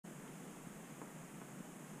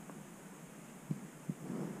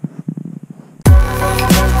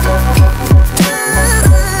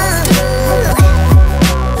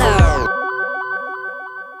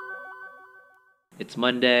It's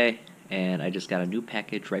Monday, and I just got a new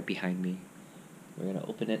package right behind me. We're gonna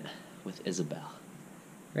open it with Isabel.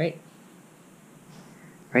 Right?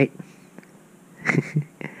 Right?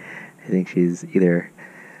 I think she's either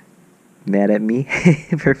mad at me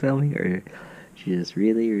for filming, or she's just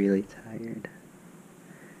really, really tired.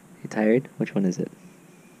 You tired? Which one is it?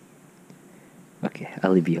 Okay,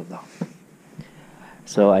 I'll leave you alone.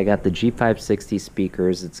 So I got the G560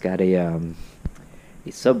 speakers. It's got a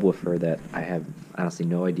subwoofer that I have honestly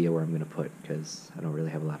no idea where I'm going to put because I don't really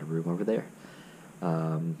have a lot of room over there.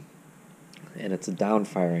 And it's a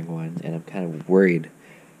down-firing one, and I'm kind of worried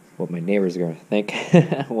what my neighbors are going to think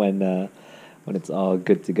when it's all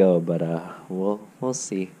good to go. But we'll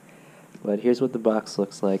see. But here's what the box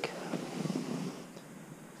looks like.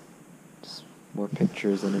 Just more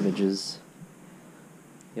pictures and images.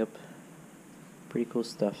 Yep. Pretty cool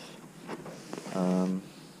stuff.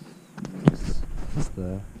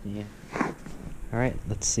 Yeah. Alright,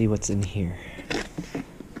 let's see what's in here.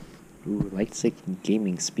 Ooh, Lightsync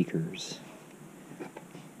gaming speakers.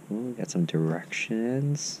 Ooh, got some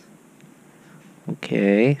directions.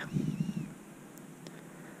 Okay.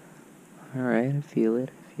 Alright, I feel it.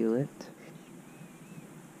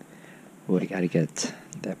 Oh, I gotta get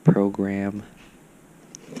that program.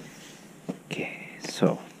 Okay,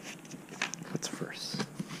 so what's first?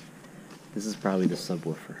 This is probably the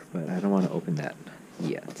subwoofer, but I don't want to open that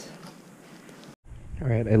yet.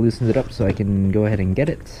 Alright, I loosened it up so I can go ahead and get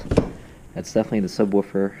it. That's definitely the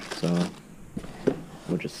subwoofer, so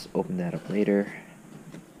we'll just open that up later.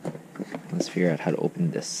 Let's figure out how to open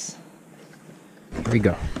this. Here we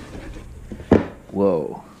go.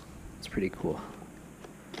 Whoa, it's pretty cool.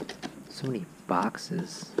 So many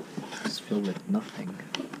boxes just filled with nothing.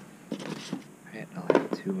 Alright, I'll have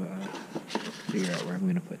to figure out where I'm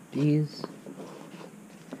going to put these.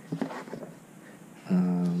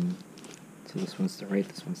 So this one's the right,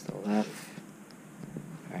 this one's the left.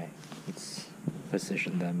 Alright, let's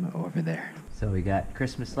position them over there. So we got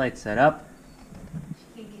Christmas lights set up.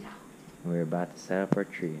 We're about to set up our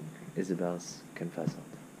tree in Isabel's confessal.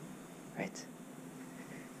 Right?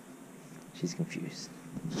 She's confused.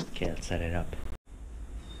 Okay, let's set it up.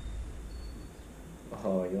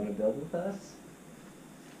 Oh, you want to build with us?